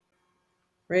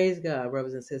Praise God,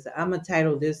 brothers and sisters. I'm gonna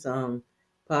title this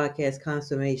podcast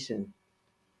 "Consummation"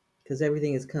 because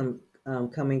everything is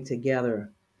coming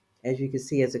together, as you can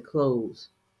see, as a close.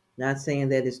 Not saying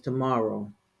that it's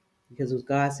tomorrow, because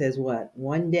God says what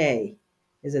 1 day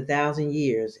is 1,000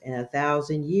 years, and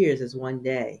 1,000 years is 1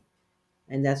 day,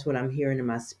 and that's what I'm hearing in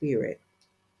my spirit.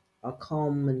 A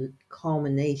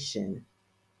culmination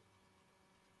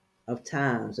of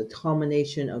times, a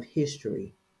culmination of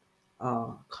history,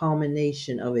 a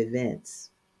culmination of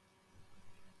events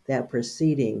that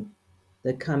preceding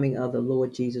the coming of the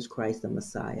Lord Jesus Christ, the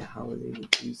Messiah. Hallelujah,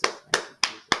 Jesus.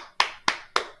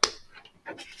 Thank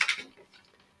you, Jesus.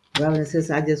 Brothers and sisters,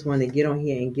 I just want to get on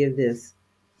here and give this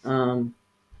um,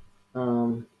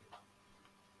 um,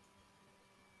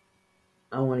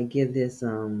 I want to give this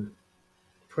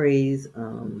praise.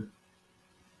 Okay,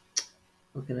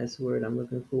 that's the word I'm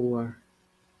looking for.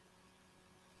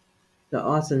 The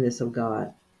awesomeness of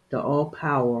God, the all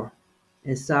power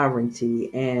and sovereignty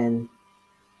and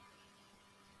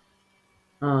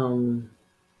um,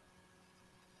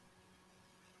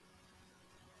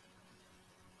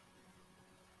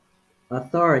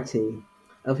 authority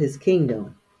of his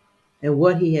kingdom and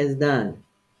what he has done.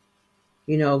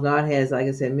 You know, God has, like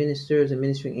I said, ministers and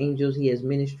ministering angels. He has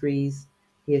ministries.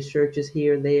 He has churches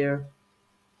here, there,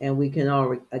 and we can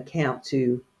all account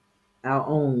to our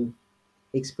own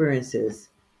experiences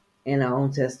and our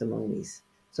own testimonies.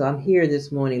 So I'm here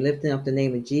this morning lifting up the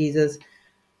name of Jesus.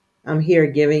 I'm here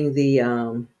giving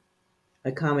the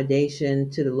accommodation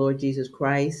to the Lord Jesus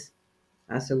Christ.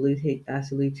 I salute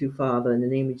you, Father, in the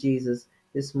name of Jesus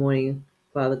this morning,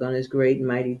 Father, on this great and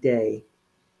mighty day.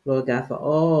 Lord God, for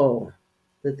all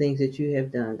the things that you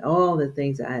have done, all the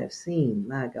things that I have seen,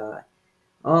 my God,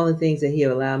 all the things that He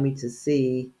have allowed me to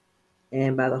see,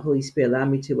 and by the Holy Spirit, allow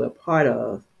me to be a part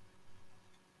of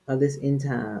this end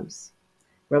times.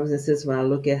 Brothers and sisters, when I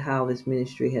look at how this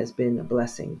ministry has been a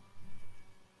blessing,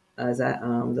 as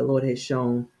the Lord has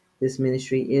shown, this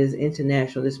ministry is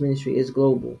international. This ministry is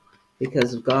global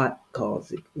because God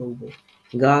calls it global.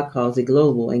 God calls it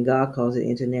global, and God calls it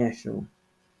international.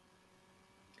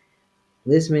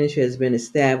 This ministry has been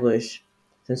established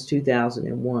since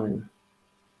 2001,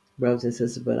 brothers and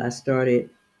sisters. But I started,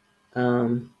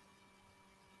 um,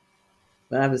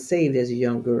 but I was saved as a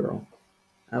young girl.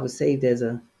 I was saved as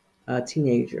a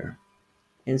teenager,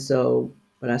 and so,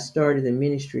 but I started the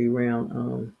ministry around,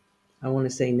 I want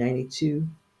to say 92,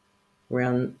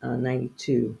 around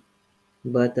 92.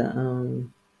 But the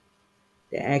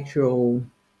actual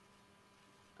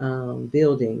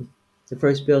building, the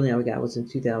first building I got was in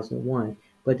 2001.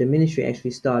 But the ministry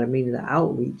actually started, meaning the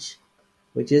outreach,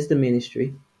 which is the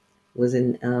ministry, was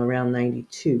in around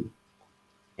 92.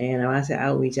 And when I say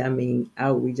outreach, I mean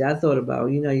outreach. I thought about,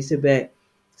 you sit back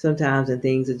sometimes and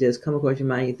things that just come across your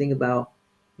mind. You think about,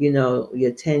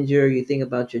 your tenure, you think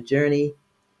about your journey.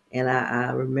 And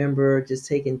I remember just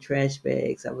taking trash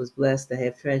bags. I was blessed to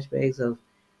have trash bags of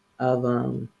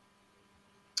um,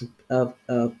 of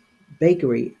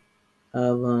bakery,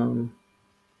 of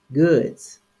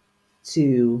goods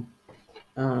to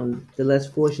the less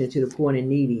fortunate, to the poor and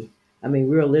needy. I mean,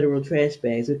 real literal trash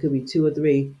bags. It could be two or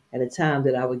three at a time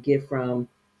that I would get from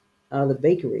the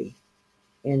bakery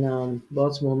in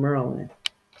Baltimore, Maryland.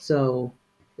 So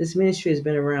this ministry has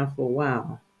been around for a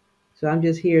while. So I'm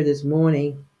just here this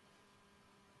morning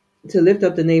to lift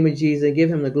up the name of Jesus and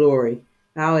give him the glory,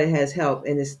 how it has helped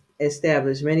and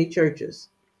established many churches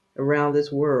around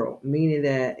this world, meaning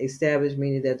that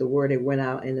the word had went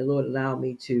out and the Lord allowed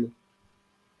me to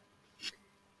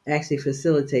actually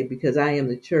facilitate, because I am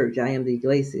the church, I am the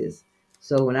iglesias.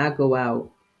 So when I go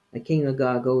out, the kingdom of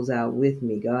God goes out with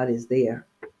me. God is there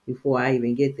before I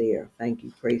even get there. Thank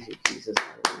you. Praise you, Jesus.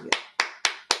 Hallelujah.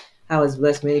 How it's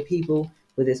blessed many people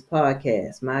with this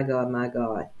podcast. My God, my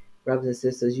God. Brothers and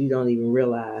sisters, you don't even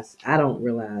realize, I don't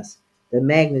realize the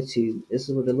magnitude. This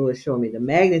is what the Lord showed me. The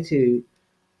magnitude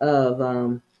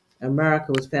of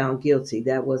America was found guilty.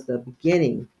 That was the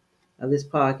beginning of this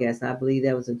podcast. And I believe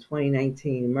that was in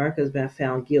 2019. America has been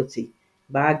found guilty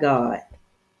by God.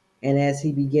 And as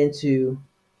he began to,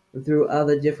 through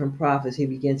other different prophets, he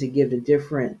began to give the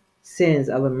different sins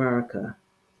of America.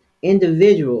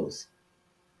 Individuals,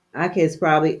 I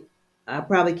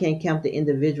probably can't count the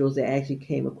individuals that actually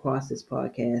came across this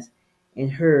podcast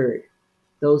and heard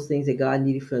those things that God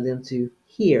needed for them to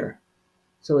hear.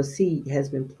 So a seed has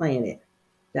been planted.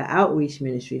 The outreach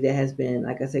ministry that has been,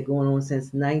 like I said, going on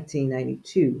since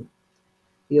 1992.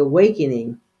 The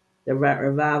awakening, the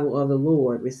revival of the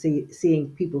Lord, seeing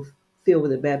people filled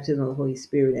with the baptism of the Holy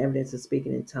Spirit, evidence of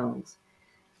speaking in tongues.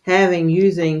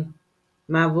 Using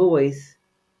my voice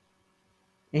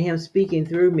and him speaking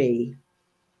through me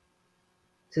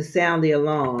to sound the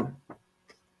alarm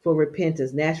for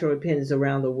repentance, national repentance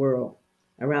around the world,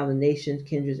 around the nations,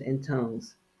 kindreds, and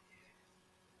tongues.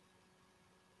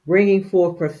 Bringing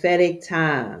forth prophetic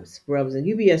times, brothers, and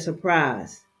you be a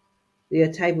surprise the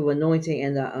type of anointing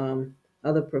and the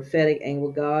other prophetic and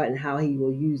with God and how He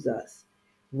will use us.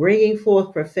 Bringing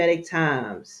forth prophetic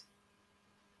times,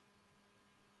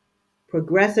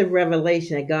 progressive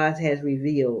revelation that God has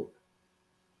revealed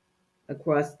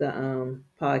across the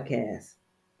podcast,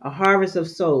 a harvest of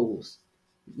souls,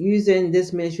 using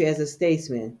this ministry as a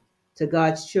statesman to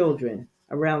God's children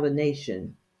around the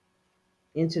nation,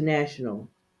 international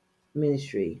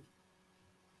ministry.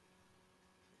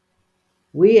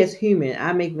 We as human,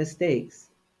 I make mistakes.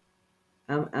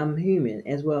 I'm human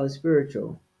as well as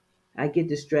spiritual. I get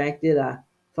distracted. I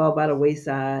fall by the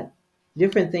wayside.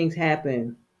 Different things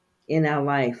happen in our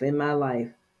life, in my life,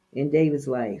 in David's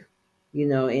life,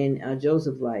 in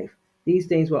Joseph's life. These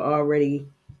things were already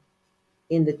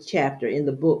in the chapter, in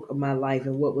the book of my life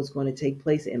and what was going to take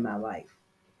place in my life.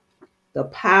 The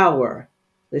power,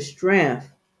 the strength,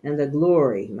 and the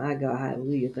glory. My God,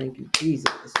 hallelujah. Thank you,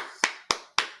 Jesus.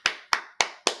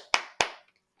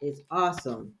 It's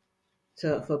awesome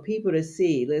for people to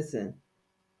see. Listen,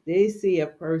 they see a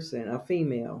person, a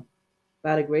female,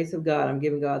 by the grace of God, I'm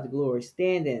giving God the glory,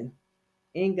 standing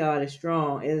in God as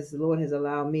strong as the Lord has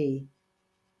allowed me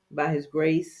by His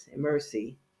grace and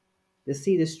mercy to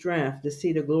see the strength, to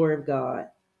see the glory of God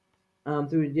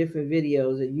through the different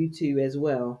videos at YouTube as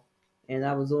well. And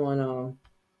I was on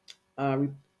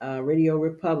Radio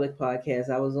Republic podcast.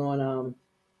 I was on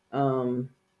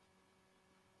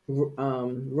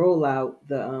Rollout,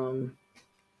 the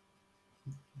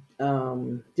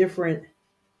different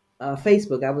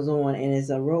Facebook I was on, and it's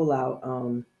a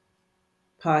Rollout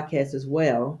podcast as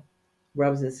well,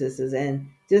 brothers and sisters, and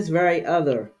just very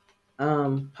other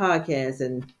podcasts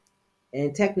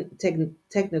and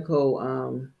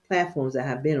technical platforms that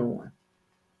I've been on.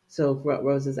 So,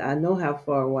 brothers, I know how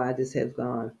far and wide this has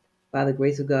gone. By the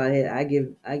grace of God, I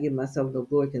give myself no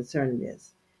glory concerning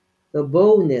this. The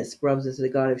boldness, brothers and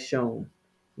sisters, that God has shown.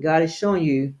 God has shown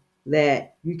you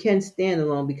that you can stand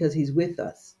alone because He's with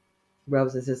us,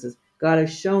 brothers and sisters. God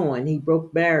has shown He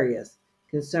broke barriers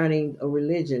concerning a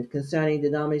religion, concerning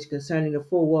denomination, concerning the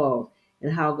four walls,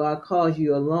 and how God calls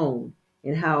you alone,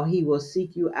 and how He will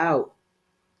seek you out,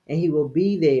 and He will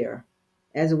be there,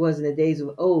 as it was in the days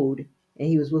of old, and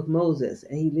He was with Moses,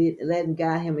 and He led and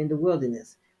guided him in the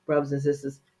wilderness. Brothers and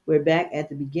sisters, we're back at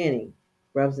the beginning,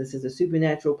 brothers and sisters,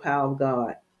 supernatural power of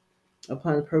God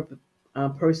upon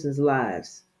person's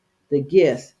lives, the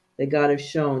gifts that God has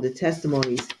shown, the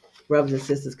testimonies, brothers and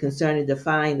sisters, concerning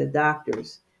defying the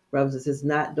doctors, brothers and sisters,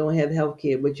 don't have health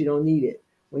care, but you don't need it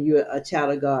when you're a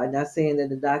child of God. Not saying that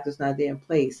the doctor's not there in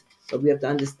place, but we have to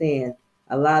understand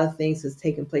a lot of things has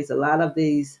taken place. A lot of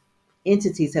these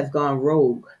entities have gone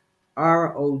rogue,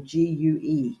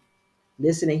 ROGUE.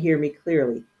 Listen and hear me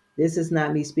clearly. This is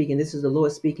not me speaking. This is the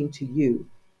Lord speaking to you.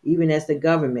 Even as the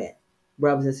government,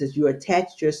 brothers and sisters, you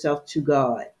attached yourself to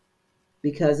God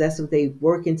because that's what they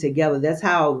working together. That's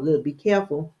how, be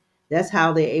careful. That's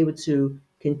how they're able to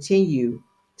continue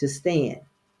to stand,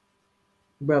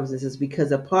 brothers and sisters,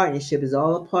 because a partnership is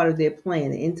all a part of their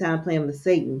plan, the end time plan of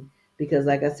Satan. Because,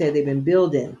 like I said, they've been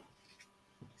building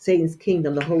Satan's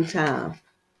kingdom the whole time,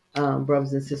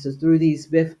 brothers and sisters, through these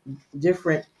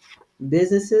different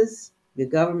businesses, the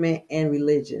government, and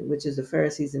religion, which is the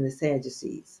Pharisees and the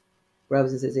Sadducees,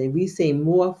 brothers and sisters. And we've seen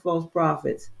more false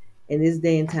prophets in this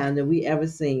day and time than we ever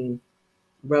seen,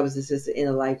 brothers and sisters, in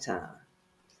a lifetime.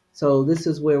 So this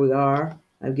is where we are.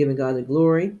 I'm giving God the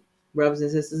glory, brothers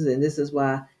and sisters, and this is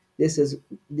why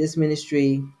this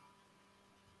ministry,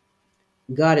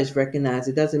 God is recognized.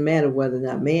 It doesn't matter whether or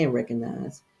not man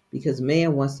recognized, because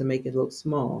man wants to make it look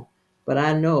small. But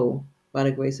I know, by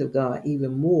the grace of God,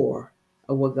 even more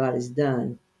of what God has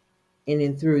done in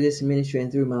and through this ministry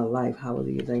and through my life.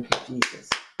 Hallelujah. Thank you, Jesus.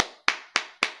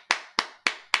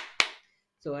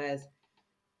 So as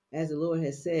the Lord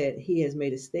has said, He has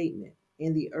made a statement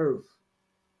in the earth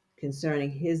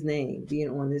concerning His name being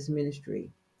on this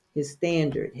ministry, His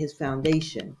standard, His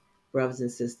foundation, brothers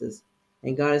and sisters.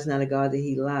 And God is not a God that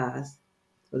He lies.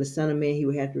 For the Son of Man, He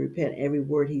will have to repent every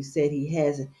word He said.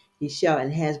 He shall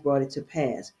and has brought it to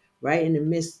pass right in the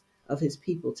midst of His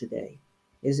people today.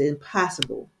 It's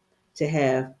impossible to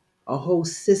have a whole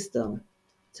system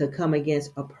to come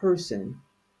against a person,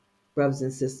 brothers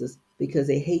and sisters, because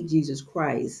they hate Jesus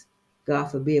Christ, God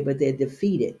forbid, but they're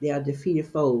defeated. They are defeated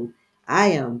foes. I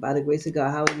am, by the grace of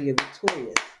God, hallelujah,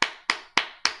 victorious.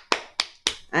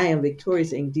 I am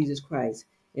victorious in Jesus Christ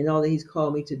in all that He's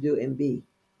called me to do and be,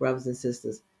 brothers and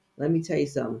sisters. Let me tell you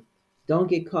something. Don't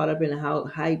get caught up in the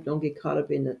hype. Don't get caught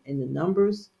up in the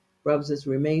numbers. Brothers and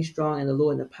sisters, remain strong in the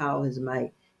Lord and the power of his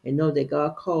might. And know that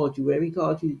God called you. Whatever he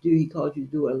called you to do, he called you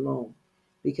to do it alone.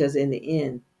 Because in the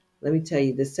end, let me tell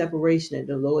you, the separation that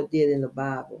the Lord did in the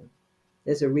Bible,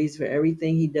 there's a reason for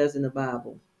everything he does in the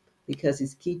Bible. Because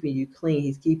he's keeping you clean.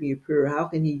 He's keeping you pure. How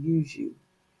can he use you,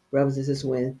 brothers and sisters,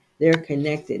 when they're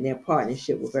connected in their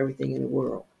partnership with everything in the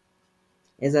world?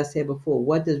 As I said before,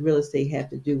 what does real estate have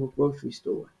to do with grocery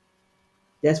store?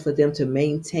 That's for them to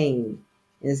maintain.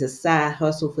 And it's a side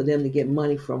hustle for them to get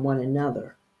money from one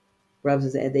another.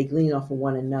 Brothers, as they glean off of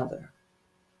one another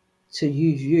to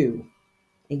use you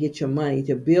and get your money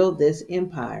to build this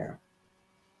empire,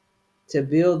 to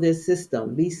build this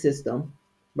system, beast system,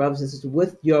 brothers and sisters,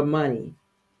 with your money.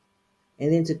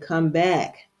 And then to come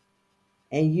back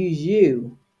and use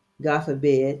you, God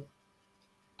forbid,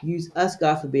 use us,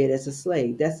 God forbid, as a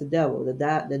slave. That's the devil.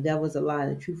 The devil's a lie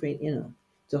and the truth ain't in him.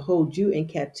 To hold you in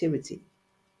captivity,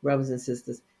 brothers and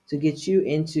sisters, to get you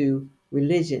into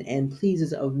religion and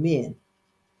pleasers of men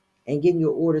and getting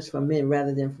your orders from men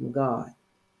rather than from God.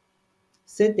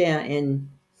 Sit down and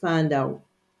find out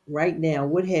right now,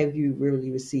 what have you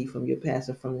really received from your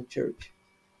pastor, from the church?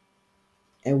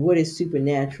 And what is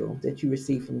supernatural that you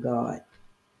receive from God?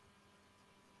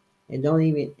 And don't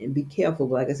even, and be careful,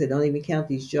 like I said, don't even count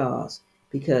these jobs,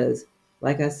 because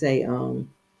like I say, a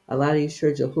lot of these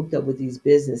churches are hooked up with these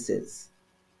businesses,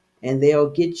 and they'll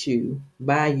get you,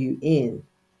 buy you in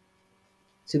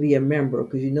to be a member,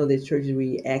 because you know there's churches where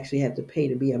you actually have to pay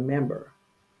to be a member.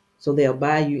 So they'll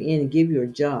buy you in and give you a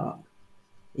job.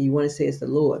 And you want to say it's the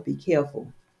Lord. Be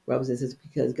careful, brothers and sisters,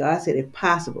 because God said, if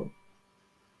possible,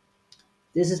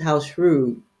 this is how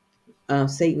shrewd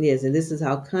Satan is, and this is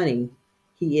how cunning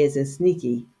he is and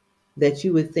sneaky, that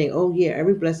you would think, oh yeah,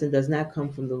 every blessing does not come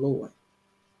from the Lord.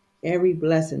 Every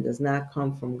blessing does not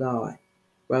come from God,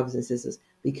 brothers and sisters,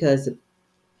 because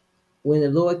when the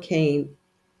Lord came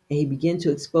and he began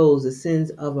to expose the sins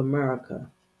of America,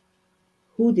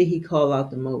 who did he call out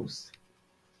the most?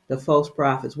 The false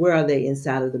prophets. Where are they?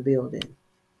 Inside of the building.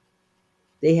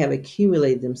 They have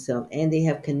accumulated themselves and they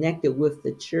have connected with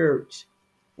the church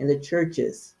and the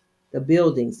churches, the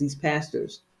buildings, these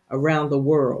pastors around the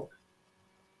world.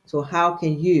 So how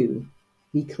can you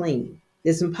be clean?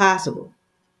 It's impossible.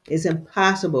 It's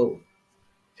impossible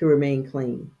to remain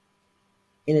clean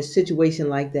in a situation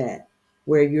like that,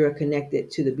 where you're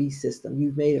connected to the beast system.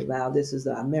 You've made a vow. This is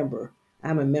a member.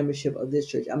 I'm a membership of this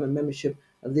church. I'm a membership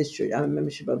of this church. I'm a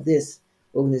membership of this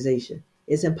organization.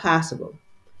 It's impossible.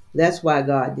 That's why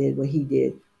God did what he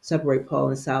did, separate Paul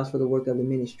and Silas for the work of the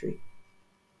ministry.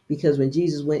 Because when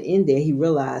Jesus went in there, he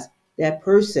realized that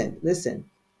person, listen,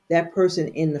 that person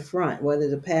in the front, whether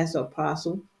it's a pastor or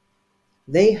apostle,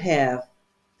 they have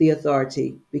the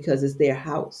authority because it's their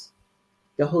house.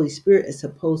 The Holy Spirit is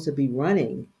supposed to be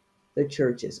running the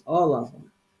churches, all of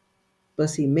them. But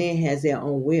see, man has their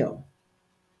own will.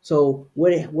 So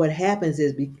what happens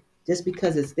is, just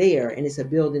because it's there and it's a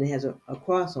building that has a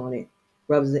cross on it,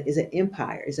 brothers, it's an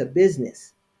empire. It's a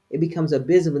business. It becomes a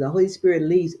business. When the Holy Spirit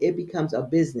leaves, it becomes a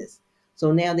business.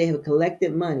 So now they have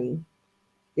collected money.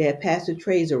 They have passed the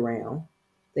trades around.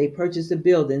 They purchased the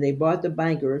building. They bought the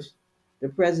bankers, the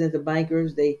president, the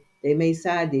bankers. They made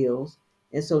side deals.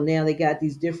 And so now they got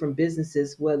these different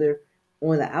businesses, whether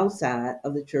on the outside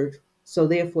of the church. So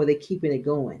therefore, they're keeping it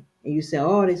going. And you say,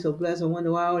 oh, they're so blessed. I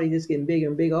wonder why, oh, they're just getting bigger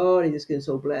and bigger. Oh, they're just getting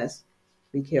so blessed.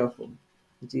 Be careful.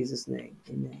 In Jesus' name,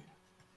 amen.